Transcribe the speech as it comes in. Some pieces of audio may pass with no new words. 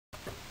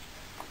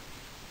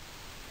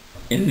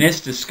In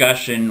this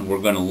discussion, we're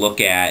going to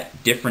look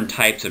at different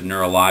types of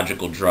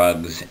neurological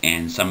drugs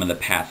and some of the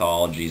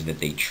pathologies that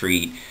they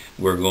treat.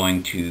 We're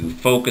going to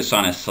focus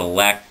on a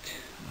select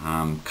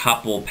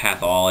couple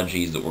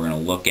pathologies that we're going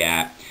to look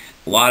at.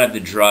 A lot of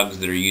the drugs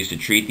that are used to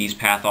treat these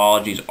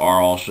pathologies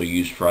are also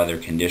used for other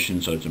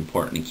conditions, so it's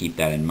important to keep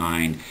that in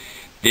mind.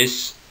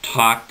 This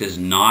talk does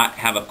not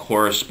have a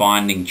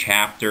corresponding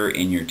chapter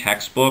in your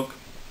textbook,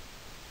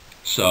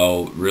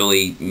 so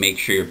really make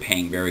sure you're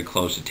paying very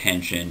close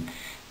attention,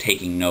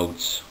 taking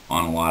notes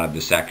on a lot of the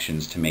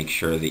sections to make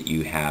sure that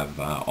you have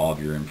all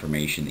of your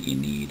information that you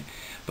need.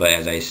 But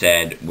as I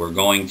said, we're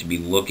going to be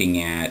looking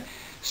at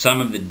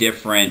some of the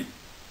different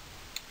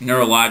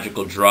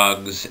neurological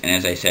drugs, and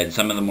as I said,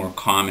 some of the more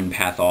common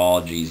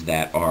pathologies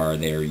that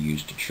they're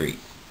used to treat.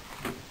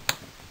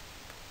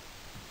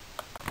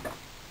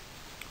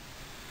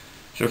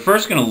 So we're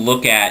first going to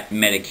look at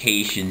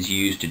medications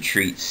used to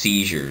treat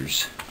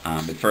seizures.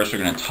 But first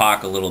we're going to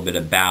talk a little bit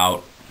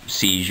about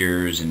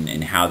seizures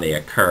and how they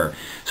occur.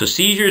 So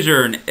seizures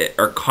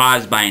are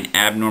caused by an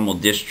abnormal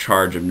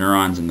discharge of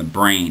neurons in the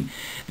brain.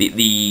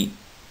 The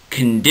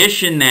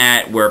condition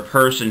where a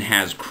person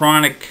has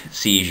chronic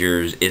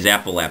seizures is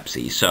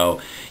epilepsy.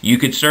 So you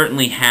could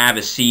certainly have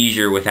a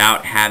seizure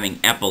without having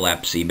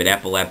epilepsy, but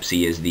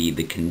epilepsy is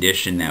the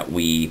condition that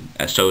we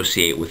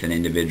associate with an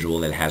individual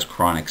that has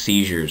chronic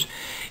seizures.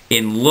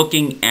 In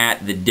looking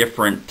at the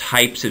different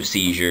types of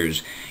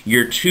seizures,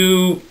 your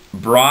two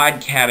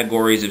broad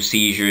categories of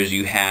seizures,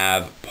 you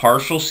have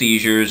partial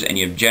seizures and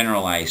you have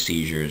generalized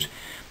seizures.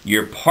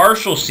 Your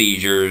partial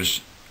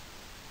seizures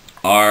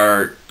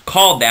are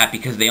called that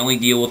because they only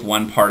deal with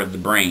one part of the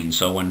brain.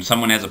 So when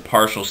someone has a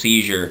partial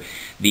seizure,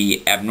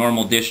 the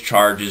abnormal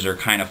discharges are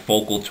kind of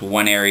focal to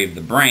one area of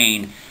the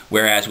brain,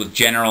 whereas with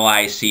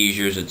generalized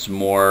seizures, it's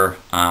more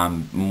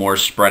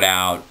spread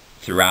out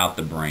throughout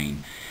the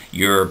brain.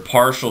 Your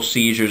partial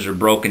seizures are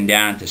broken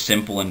down into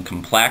simple and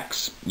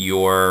complex.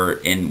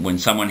 When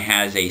someone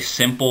has a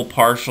simple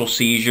partial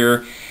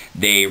seizure,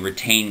 they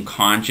retain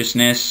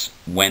consciousness.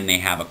 When they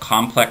have a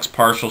complex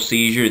partial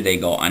seizure, they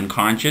go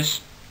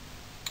unconscious.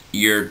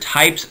 Your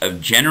types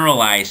of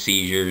generalized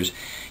seizures,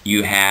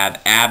 you have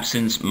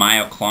absence,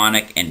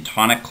 myoclonic, and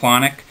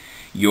tonic-clonic.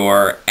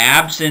 Your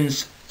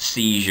absence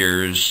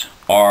seizures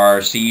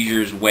are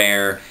seizures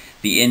where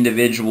the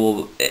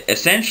individual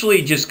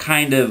essentially just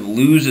kind of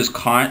loses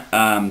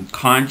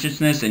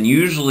consciousness, and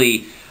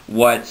usually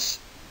what's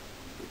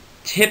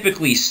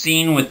typically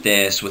seen with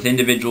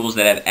individuals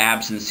that have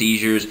absence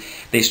seizures,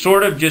 they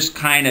sort of just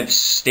kind of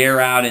stare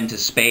out into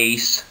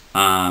space,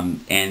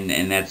 and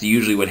that's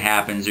usually what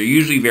happens. They're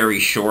usually very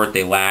short.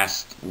 They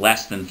last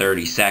less than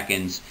 30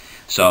 seconds.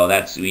 So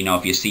that's,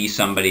 if you see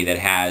somebody that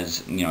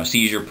has, a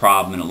seizure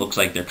problem and it looks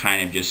like they're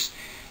kind of just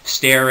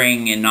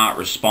staring and not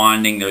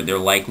responding, they're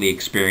likely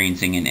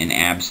experiencing an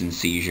absence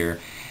seizure.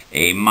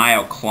 A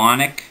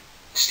myoclonic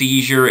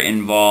seizure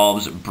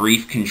involves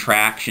brief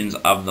contractions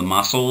of the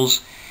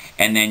muscles,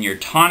 and then your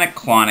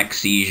tonic-clonic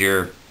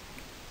seizure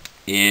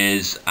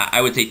is,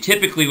 I would say,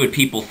 typically what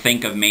people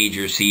think of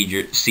major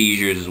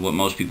seizures is what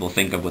most people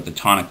think of with the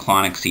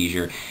tonic-clonic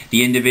seizure.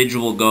 The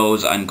individual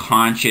goes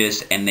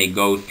unconscious and they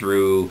go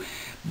through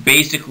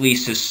basically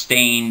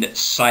sustained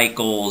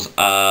cycles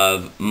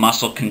of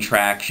muscle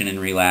contraction and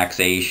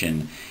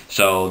relaxation.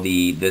 So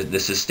the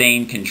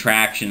sustained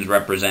contractions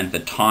represent the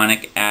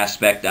tonic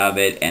aspect of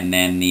it, and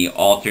then the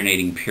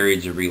alternating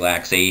periods of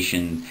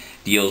relaxation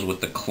deals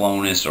with the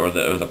clonus or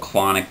the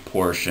clonic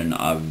portion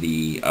of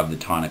the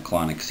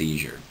tonic-clonic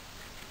seizure.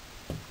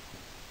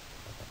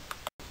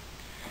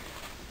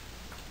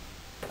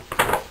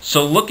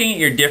 So looking at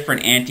your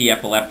different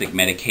anti-epileptic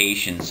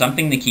medications,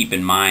 something to keep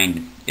in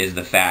mind is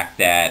the fact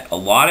that a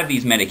lot of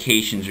these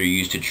medications are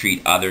used to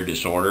treat other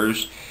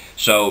disorders.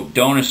 So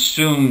don't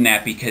assume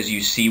that because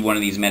you see one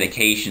of these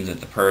medications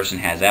that the person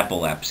has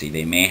epilepsy.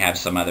 They may have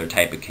some other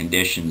type of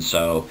condition.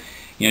 So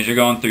as you're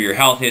going through your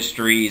health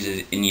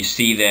histories and you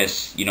see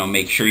this,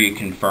 make sure you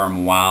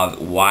confirm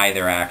why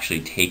they're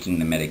actually taking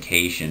the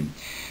medication.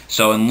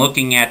 So in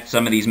looking at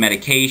some of these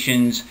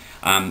medications,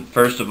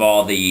 first of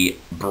all, the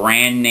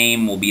brand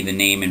name will be the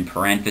name in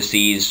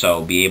parentheses,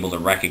 so be able to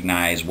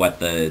recognize what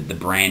the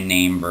brand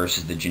name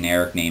versus the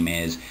generic name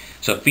is.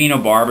 So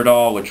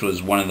phenobarbital, which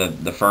was one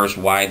of the first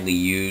widely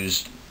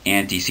used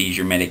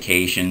anti-seizure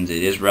medications,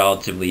 it is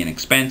relatively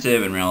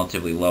inexpensive and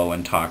relatively low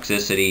in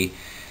toxicity.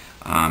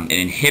 It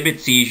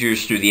inhibits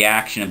seizures through the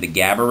action of the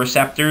GABA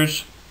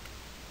receptors.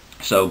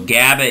 So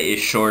GABA is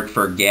short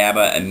for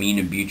GABA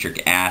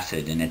aminobutyric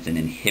acid, and it's an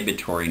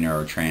inhibitory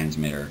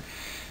neurotransmitter.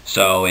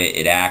 So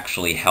it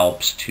actually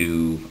helps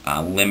to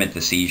limit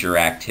the seizure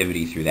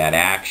activity through that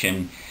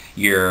action.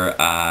 Your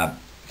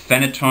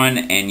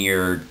phenytoin and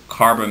your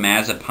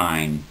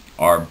carbamazepine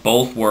are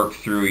both work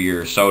through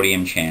your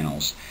sodium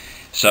channels.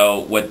 So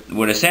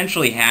what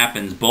essentially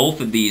happens,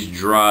 both of these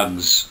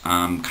drugs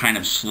kind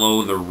of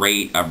slow the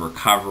rate of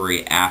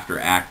recovery after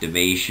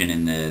activation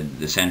in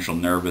the central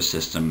nervous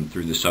system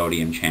through the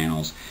sodium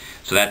channels.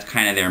 So that's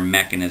kind of their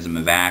mechanism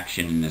of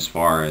action as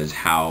far as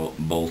how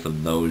both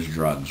of those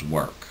drugs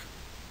work.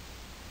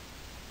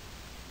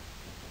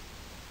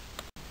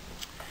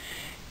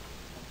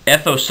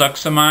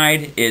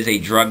 Ethosuximide is a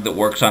drug that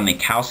works on the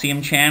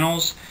calcium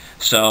channels.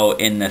 So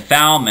in the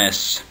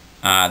thalamus,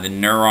 the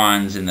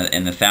neurons in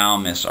the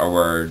thalamus are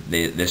where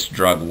this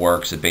drug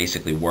works. It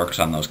basically works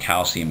on those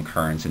calcium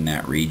currents in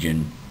that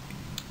region.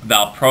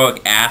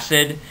 Valproic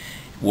acid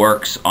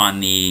works on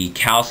the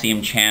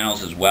calcium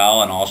channels as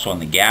well, and also on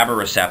the GABA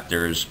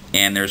receptors.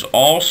 And there's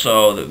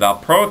also, the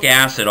valproic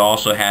acid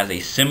also has a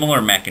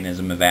similar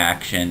mechanism of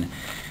action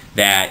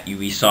that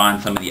we saw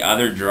in some of the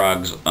other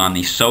drugs on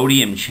the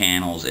sodium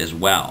channels as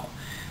well.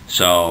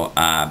 So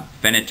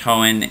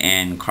phenytoin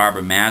and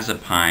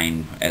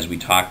carbamazepine, as we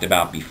talked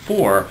about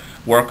before,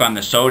 work on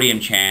the sodium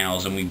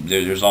channels, and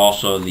there's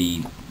also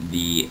the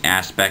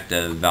aspect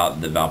of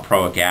the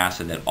valproic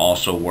acid that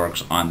also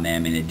works on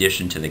them in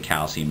addition to the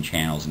calcium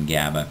channels and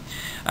GABA.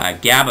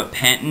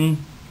 Gabapentin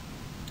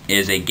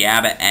is a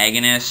GABA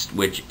agonist,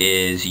 which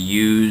is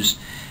used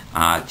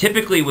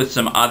typically with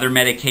some other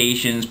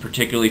medications,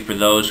 particularly for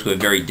those who have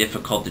very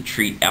difficult to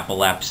treat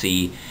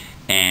epilepsy.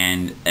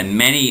 And in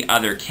many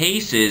other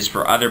cases,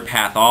 for other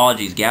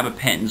pathologies,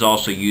 gabapentin is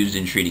also used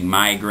in treating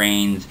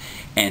migraines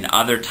and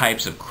other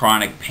types of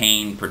chronic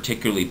pain,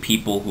 particularly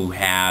people who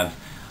have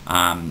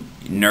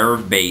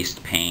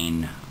nerve-based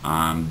pain.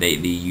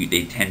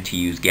 They tend to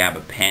use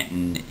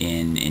gabapentin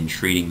in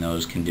treating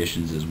those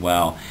conditions as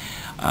well.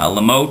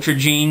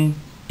 Lamotrigine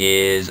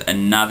is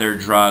another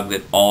drug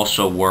that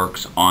also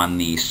works on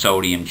the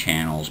sodium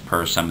channels,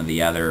 per some of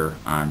the other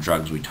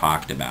drugs we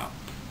talked about.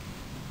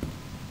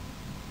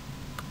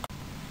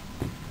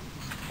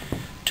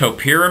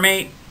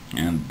 Topiramate,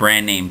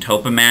 brand name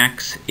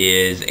Topamax,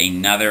 is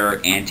another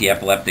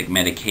anti-epileptic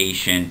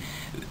medication.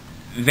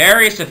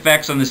 Various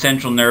effects on the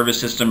central nervous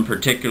system,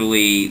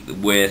 particularly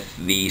with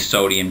the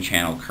sodium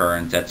channel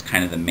currents. That's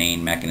kind of the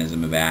main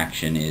mechanism of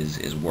action,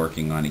 is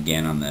working on,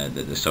 again, on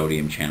the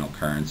sodium channel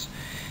currents.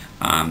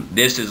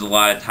 This is a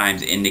lot of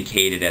times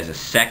indicated as a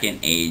second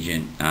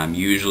agent,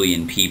 usually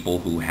in people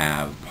who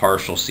have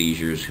partial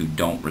seizures who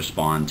don't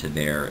respond to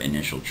their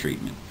initial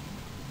treatment.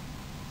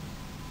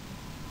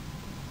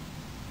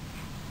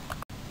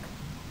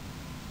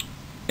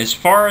 As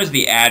far as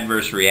the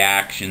adverse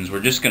reactions,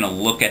 we're just going to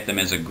look at them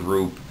as a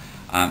group.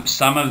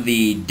 Some of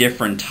the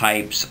different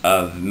types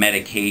of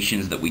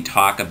medications that we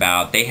talk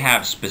about, they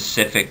have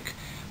specific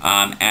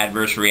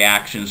adverse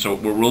reactions. So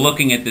we're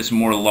looking at this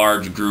more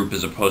large group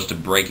as opposed to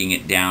breaking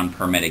it down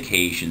per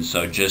medication.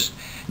 So just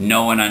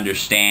know and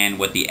understand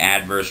what the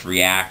adverse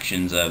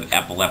reactions of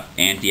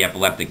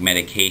anti-epileptic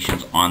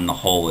medications on the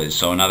whole is.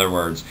 So in other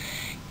words,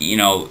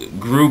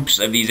 groups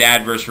of these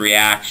adverse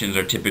reactions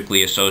are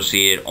typically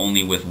associated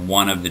only with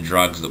one of the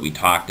drugs that we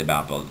talked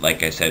about. But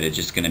like I said, it's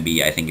just going to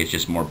be, I think it's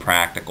just more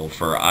practical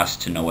for us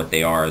to know what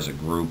they are as a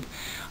group.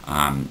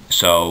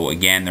 So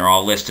again, they're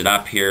all listed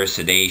up here: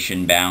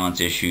 sedation,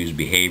 balance issues,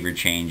 behavior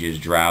changes,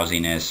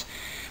 drowsiness,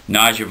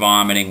 nausea,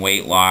 vomiting,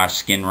 weight loss,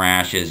 skin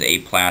rashes,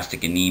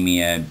 aplastic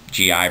anemia,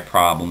 GI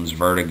problems,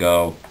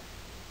 vertigo.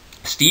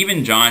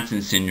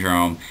 Stevens-Johnson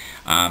syndrome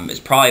is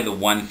probably the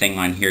one thing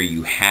on here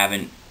you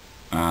haven't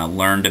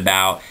learned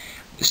about.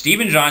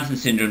 Stevens-Johnson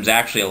syndrome is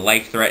actually a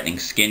life-threatening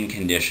skin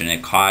condition.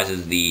 It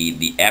causes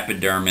the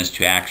epidermis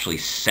to actually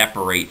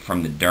separate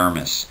from the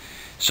dermis.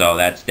 So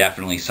that's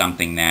definitely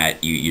something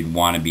that you'd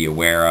want to be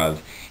aware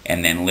of.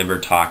 And then liver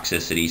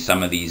toxicity.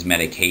 Some of these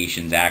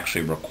medications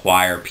actually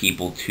require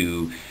people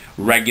to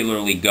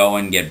regularly go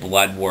and get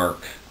blood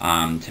work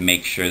to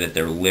make sure that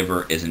their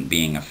liver isn't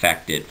being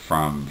affected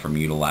from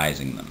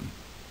utilizing them.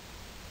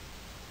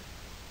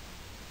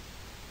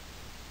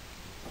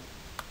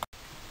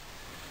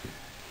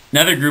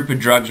 Another group of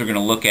drugs we're going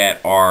to look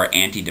at are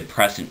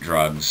antidepressant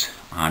drugs.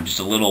 Just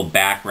a little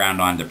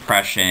background on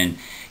depression.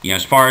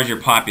 As far as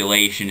your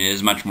population, it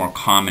is much more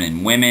common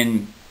in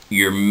women.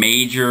 Your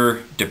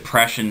major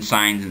depression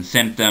signs and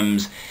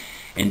symptoms: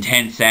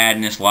 intense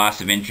sadness,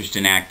 loss of interest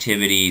in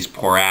activities,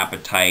 poor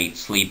appetite,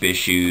 sleep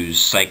issues,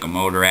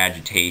 psychomotor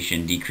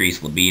agitation,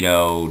 decreased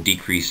libido,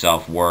 decreased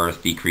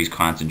self-worth, decreased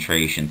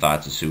concentration,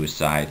 thoughts of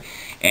suicide.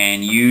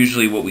 And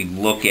usually what we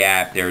look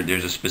at,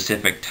 there's a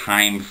specific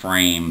time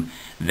frame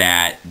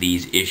that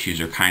these issues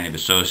are kind of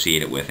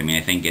associated with. I mean,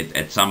 I think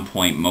at some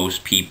point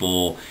most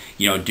people,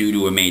 due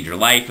to a major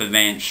life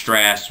event,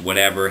 stress,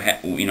 whatever,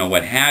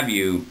 what have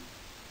you,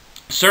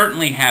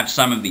 certainly have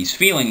some of these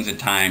feelings at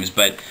times,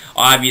 but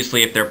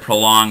obviously if they're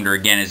prolonged, or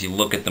again, as you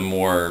look at the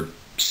more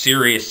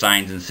serious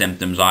signs and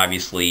symptoms,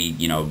 obviously,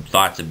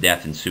 thoughts of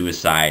death and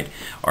suicide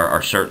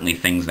are certainly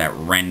things that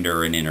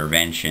render an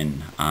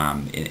intervention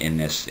in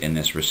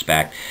this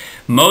respect.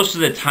 Most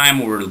of the time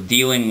what we're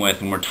dealing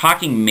with when we're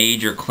talking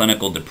major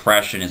clinical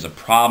depression is a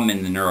problem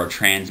in the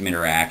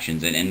neurotransmitter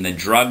actions, and the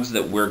drugs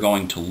that we're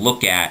going to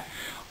look at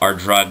are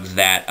drugs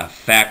that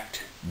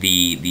affect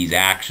these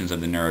actions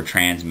of the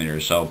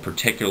neurotransmitters. So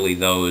particularly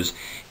those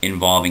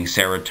involving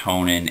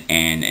serotonin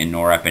and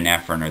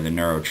norepinephrine are the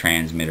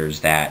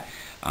neurotransmitters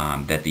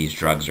that these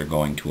drugs are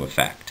going to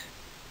affect.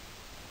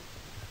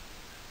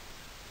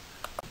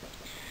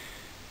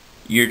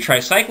 Your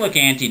tricyclic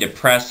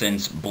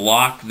antidepressants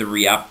block the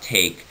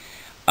reuptake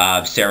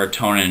of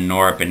serotonin and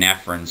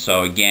norepinephrine.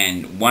 So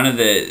again, one of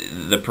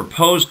the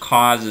proposed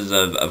causes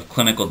of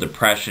clinical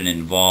depression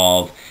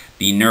involve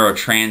the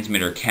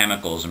neurotransmitter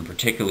chemicals, and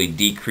particularly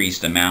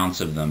decreased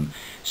amounts of them.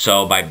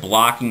 So by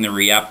blocking the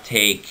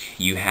reuptake,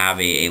 you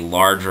have a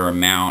larger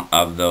amount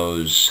of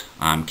those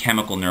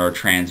chemical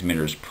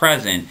neurotransmitters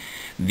present.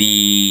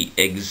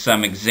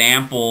 Some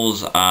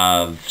examples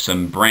of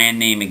some brand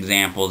name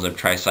examples of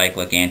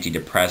tricyclic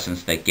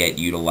antidepressants that get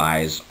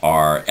utilized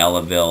are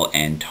Elavil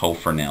and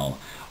Tofranil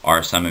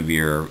are some of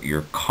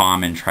your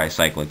common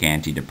tricyclic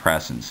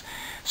antidepressants.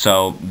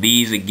 So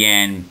these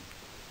again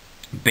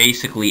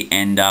basically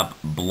end up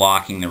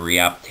blocking the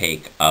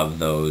reuptake of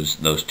those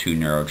two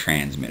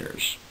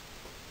neurotransmitters.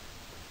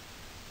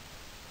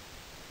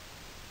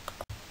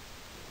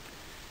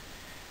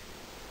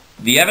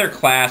 The other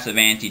class of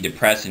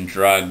antidepressant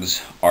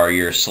drugs are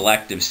your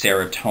selective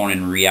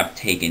serotonin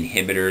reuptake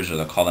inhibitors, or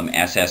they'll call them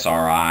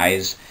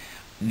SSRIs.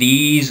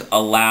 These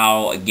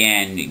allow,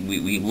 again,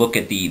 we look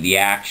at the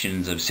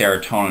actions of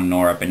serotonin and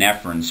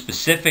norepinephrine.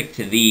 Specific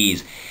to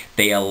these,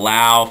 they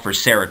allow for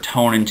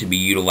serotonin to be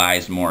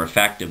utilized more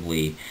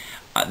effectively.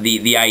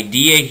 The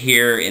idea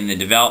here in the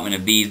development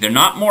of these, they're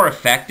not more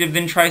effective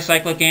than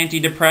tricyclic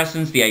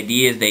antidepressants. The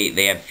idea is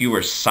they have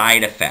fewer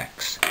side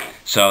effects.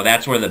 So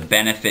that's where the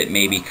benefit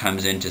maybe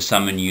comes into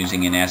someone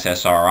using an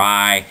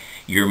SSRI.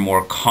 Your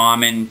more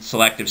common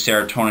selective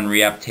serotonin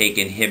reuptake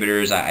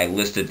inhibitors, I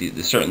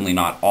listed certainly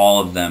not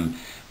all of them,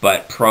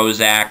 but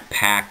Prozac,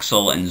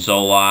 Paxil, and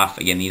Zoloft,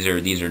 again these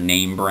are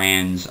name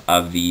brands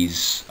of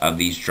these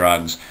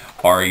drugs,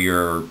 are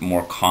your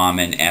more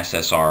common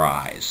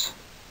SSRIs.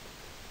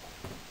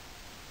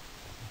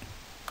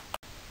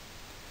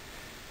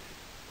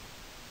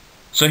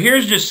 So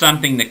here's just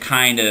something to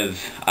kind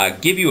of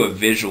give you a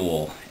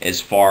visual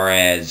as far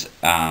as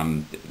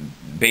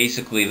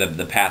basically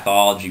the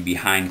pathology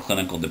behind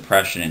clinical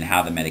depression and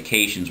how the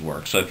medications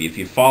work. So if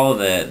you follow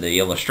the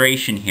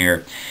illustration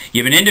here,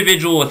 you have an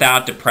individual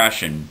without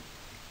depression,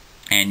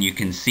 and you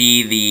can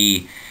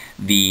see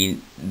the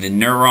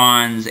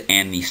neurons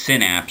and the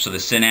synapse. So the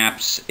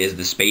synapse is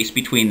the space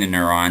between the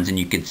neurons, and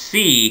you can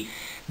see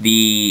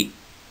the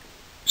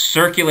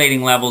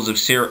circulating levels of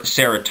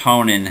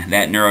serotonin,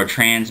 that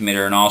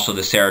neurotransmitter, and also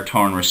the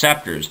serotonin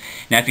receptors.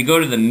 Now if you go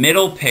to the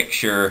middle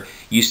picture,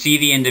 you see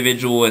the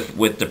individual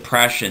with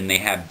depression. They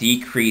have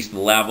decreased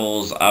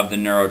levels of the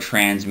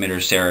neurotransmitter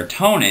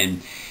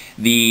serotonin.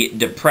 The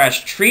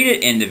depressed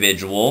treated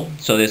individual,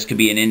 so this could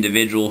be an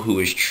individual who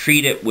is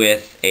treated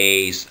with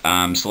a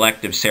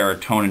selective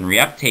serotonin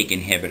reuptake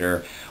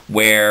inhibitor,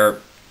 where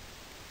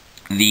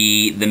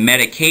the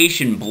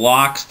medication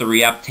blocks the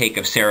reuptake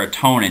of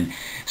serotonin.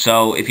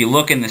 So if you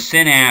look in the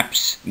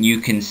synapse,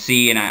 you can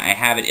see, and I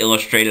have it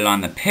illustrated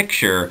on the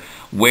picture,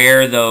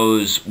 where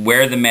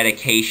the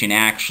medication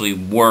actually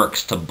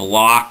works to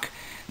block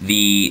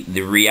the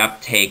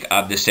reuptake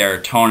of the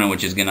serotonin,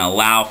 which is going to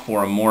allow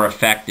for a more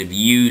effective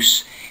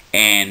use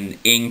and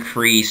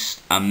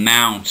increased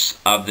amounts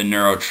of the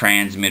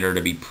neurotransmitter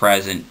to be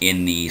present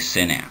in the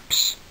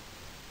synapse.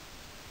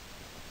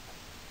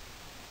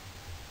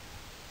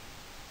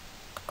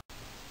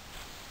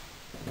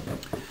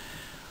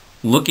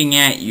 Looking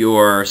at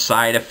your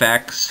side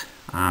effects,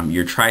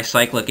 your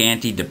tricyclic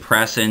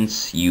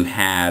antidepressants, you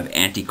have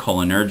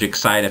anticholinergic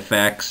side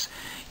effects.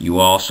 You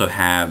also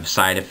have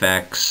side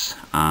effects,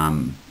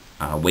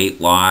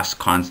 weight loss,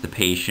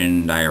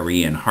 constipation,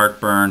 diarrhea, and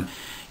heartburn.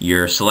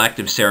 Your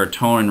selective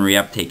serotonin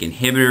reuptake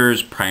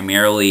inhibitors,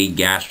 primarily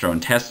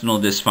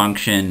gastrointestinal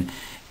dysfunction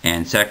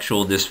and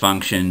sexual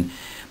dysfunction.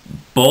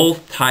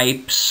 Both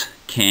types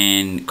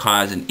can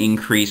cause an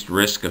increased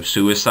risk of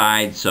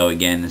suicide. So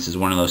again, this is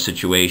one of those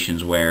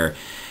situations where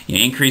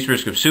increased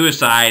risk of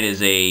suicide is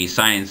a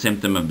sign and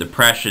symptom of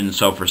depression.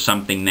 So for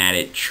something that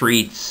it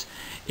treats,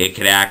 it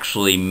could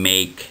actually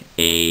make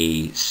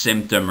a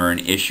symptom or an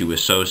issue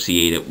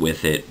associated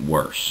with it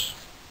worse.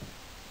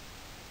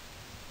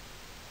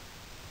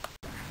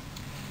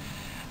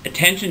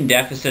 Attention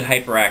deficit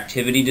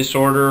hyperactivity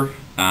disorder.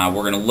 We're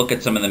going to look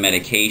at some of the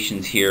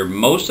medications here.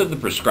 Most of the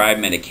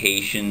prescribed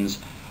medications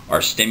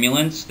are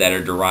stimulants that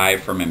are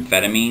derived from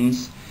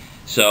amphetamines.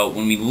 So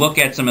when we look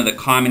at some of the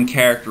common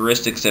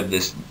characteristics of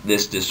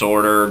this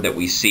disorder that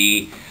we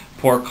see,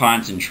 poor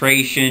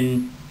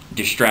concentration,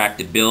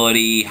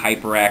 distractibility,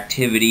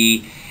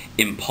 hyperactivity,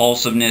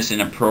 impulsiveness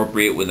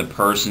inappropriate with a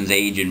person's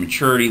age and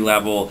maturity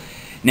level.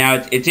 Now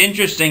it's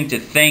interesting to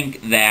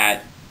think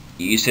that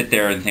you sit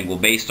there and think, well,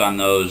 based on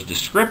those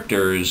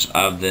descriptors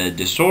of the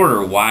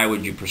disorder, why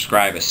would you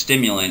prescribe a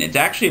stimulant? It's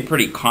actually a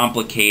pretty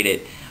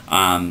complicated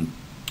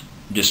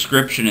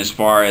description as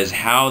far as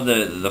how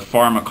the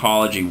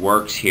pharmacology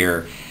works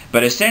here.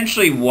 But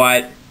essentially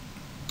what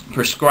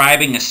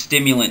prescribing a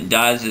stimulant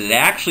does is it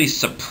actually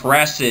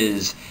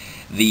suppresses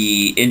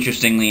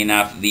interestingly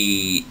enough,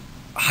 the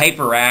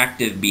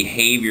hyperactive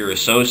behavior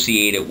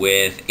associated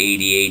with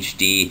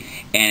ADHD,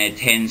 and it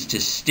tends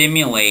to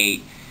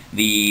stimulate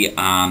the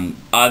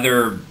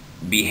other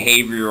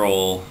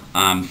behavioral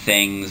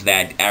things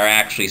that are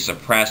actually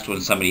suppressed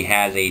when somebody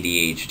has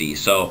ADHD.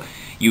 So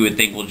you would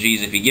think, well,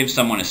 geez, if you give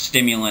someone a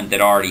stimulant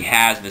that already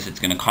has this, it's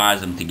going to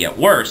cause them to get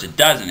worse. It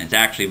doesn't. It's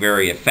actually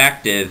very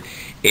effective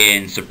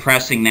in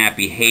suppressing that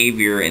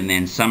behavior, and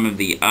then some of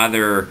the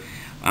other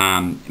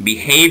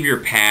behavior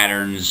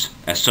patterns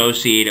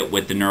associated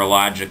with the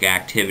neurologic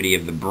activity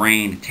of the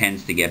brain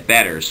tends to get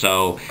better.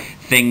 So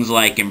things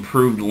like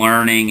improved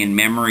learning and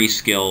memory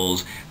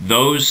skills,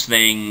 those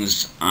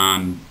things,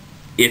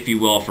 if you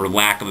will, for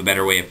lack of a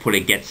better way of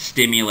putting it, get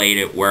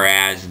stimulated,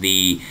 whereas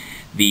the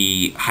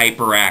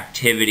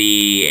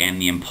hyperactivity and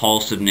the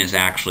impulsiveness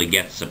actually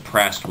gets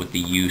suppressed with the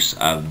use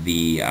of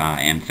the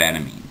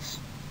amphetamines.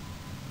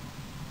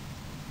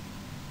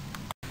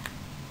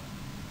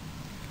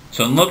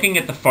 So in looking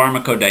at the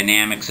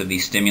pharmacodynamics of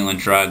these stimulant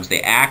drugs,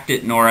 they act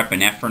at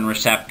norepinephrine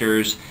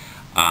receptors,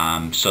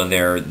 so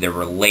they're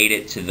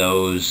related to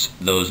those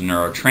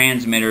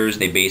neurotransmitters.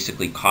 They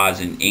basically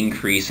cause an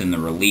increase in the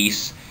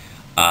release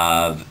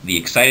of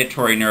the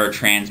excitatory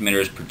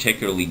neurotransmitters,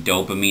 particularly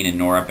dopamine and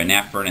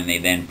norepinephrine, and they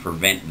then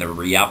prevent the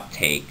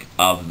reuptake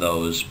of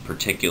those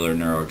particular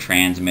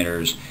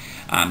neurotransmitters.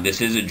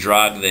 This is a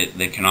drug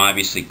that can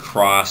obviously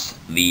cross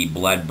the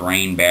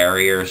blood-brain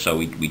barrier, so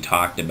we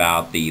talked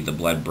about the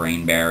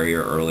blood-brain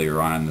barrier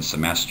earlier on in the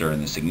semester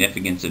and the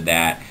significance of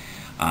that.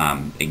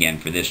 Again,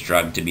 for this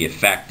drug to be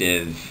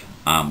effective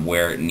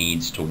where it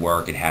needs to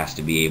work, it has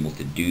to be able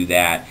to do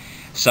that.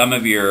 Some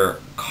of your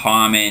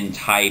common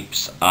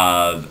types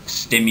of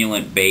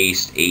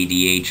stimulant-based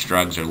ADH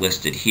drugs are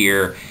listed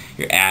here.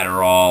 Your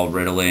Adderall,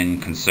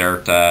 Ritalin,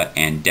 Concerta,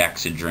 and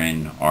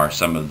Dexedrine are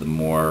some of the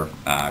more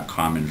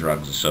common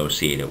drugs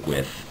associated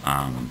with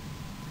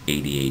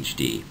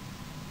ADHD.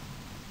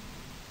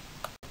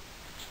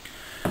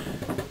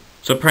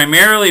 So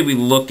primarily we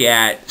look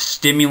at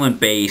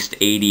stimulant-based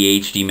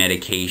ADHD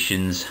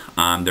medications.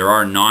 There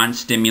are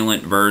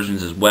non-stimulant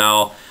versions as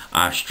well.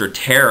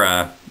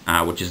 Strattera,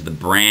 which is the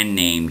brand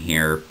name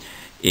here,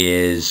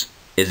 is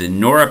a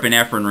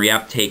norepinephrine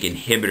reuptake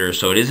inhibitor,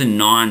 so it is a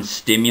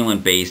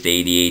non-stimulant-based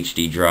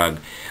ADHD drug.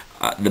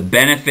 The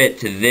benefit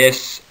to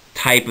this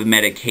type of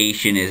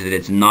medication is that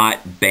it's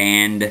not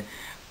banned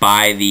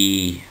by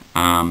the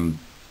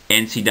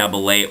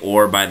NCAA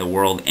or by the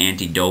World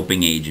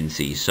Anti-Doping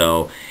Agency,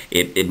 so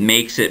it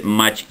makes it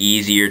much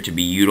easier to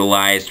be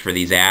utilized for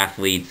these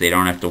athletes. They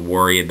don't have to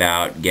worry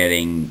about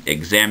getting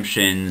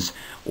exemptions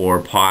or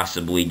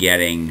possibly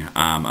getting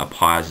a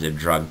positive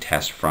drug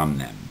test from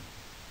them.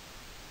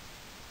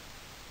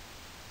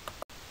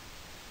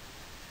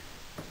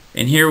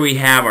 And here we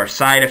have our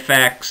side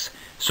effects.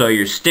 So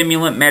your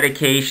stimulant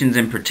medications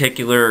in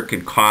particular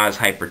could cause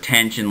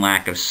hypertension,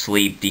 lack of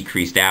sleep,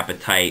 decreased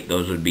appetite.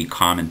 Those would be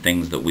common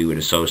things that we would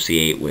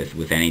associate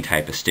with any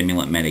type of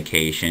stimulant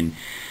medication.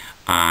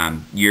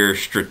 Your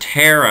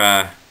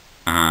Strattera,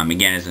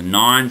 again, is a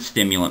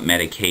non-stimulant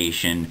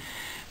medication.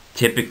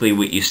 Typically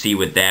what you see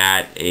with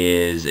that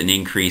is an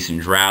increase in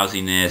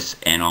drowsiness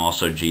and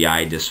also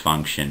GI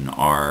dysfunction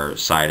are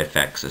side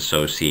effects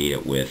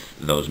associated with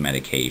those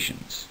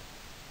medications.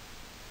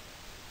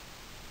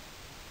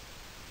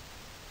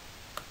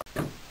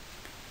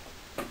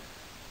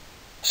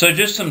 So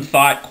just some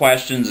thought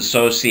questions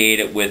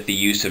associated with the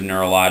use of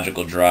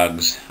neurological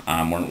drugs.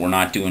 We're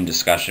not doing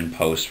discussion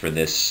posts for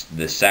this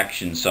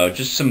section, so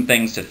just some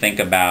things to think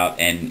about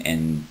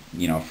and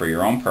for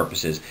your own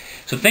purposes.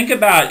 So think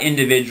about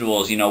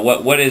individuals.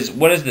 What is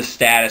the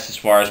status as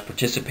far as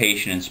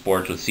participation in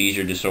sports with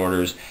seizure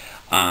disorders?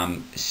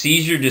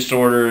 Seizure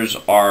disorders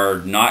are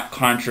not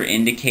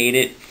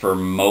contraindicated for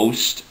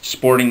most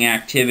sporting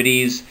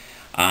activities.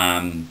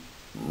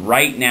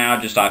 Right now,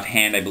 just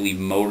offhand, I believe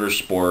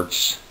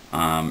motorsports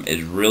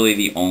is really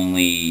the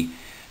only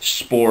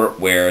sport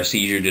where a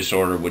seizure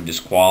disorder would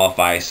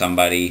disqualify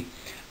somebody.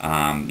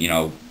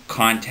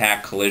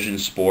 Contact collision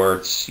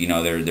sports,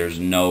 there's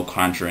no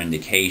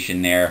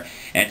contraindication there.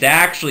 And it's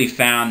actually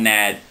found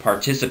that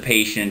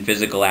participation in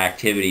physical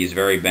activity is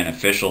very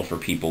beneficial for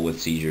people with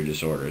seizure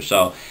disorders.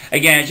 So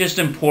again, it's just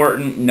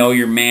important, know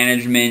your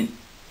management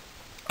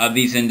of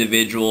these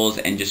individuals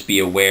and just be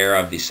aware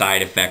of the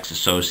side effects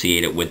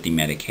associated with the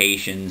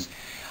medications.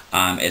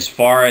 As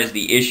far as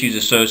the issues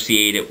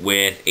associated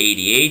with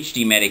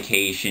ADHD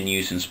medication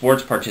use in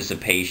sports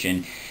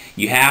participation,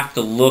 you have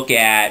to look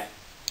at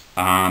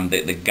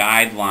the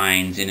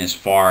guidelines in as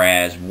far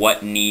as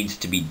what needs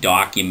to be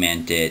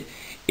documented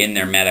in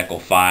their medical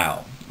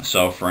file.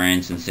 So for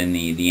instance, in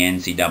the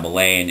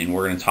NCAA, and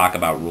we're going to talk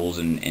about rules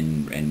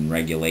and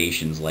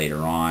regulations later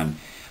on,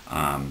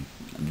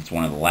 it's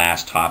one of the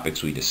last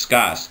topics we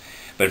discuss.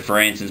 But for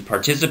instance,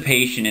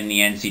 participation in the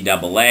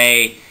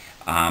NCAA,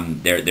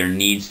 there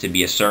needs to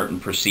be a certain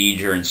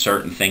procedure and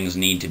certain things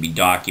need to be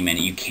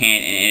documented. You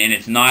can't, and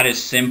it's not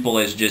as simple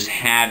as just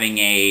having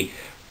a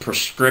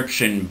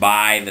prescription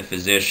by the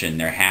physician.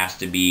 There has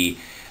to be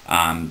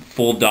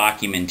full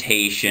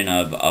documentation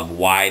of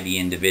why the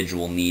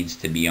individual needs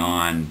to be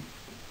on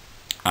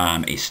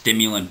a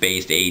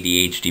stimulant-based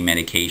ADHD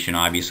medication.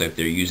 Obviously, if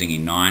they're using a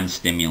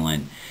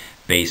non-stimulant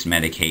based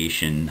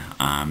medication,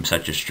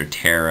 such as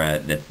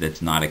Strattera, that's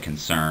not a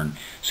concern.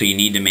 So you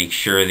need to make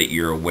sure that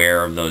you're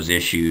aware of those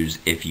issues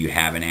if you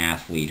have an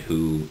athlete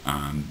who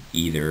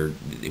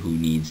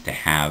needs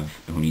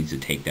to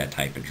take that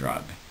type of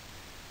drug.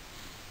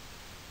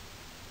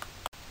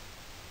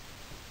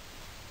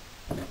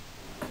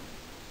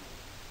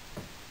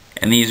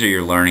 And these are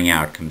your learning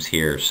outcomes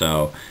here.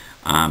 So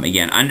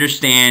again,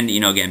 understand,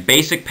 again,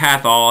 basic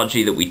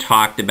pathology that we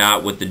talked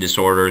about with the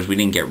disorders. We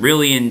didn't get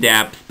really in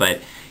depth,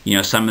 but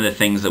some of the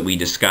things that we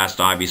discussed,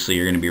 obviously,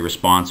 you're going to be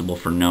responsible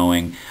for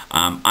knowing.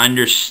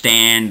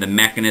 Understand the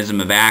mechanism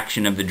of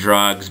action of the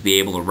drugs, be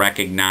able to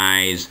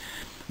recognize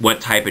what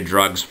type of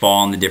drugs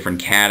fall in the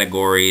different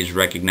categories,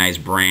 recognize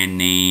brand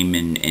name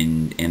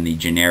and the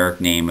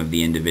generic name of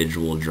the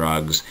individual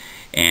drugs,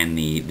 and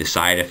the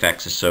side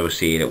effects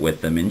associated with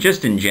them, and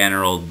just in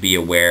general be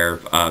aware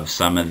of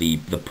some of the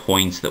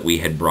points that we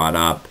had brought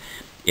up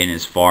in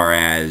as far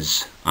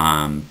as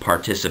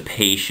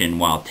participation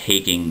while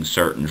taking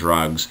certain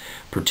drugs,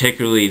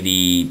 particularly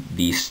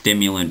the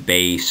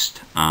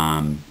stimulant-based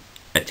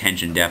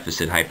attention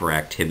deficit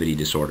hyperactivity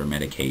disorder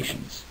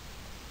medications.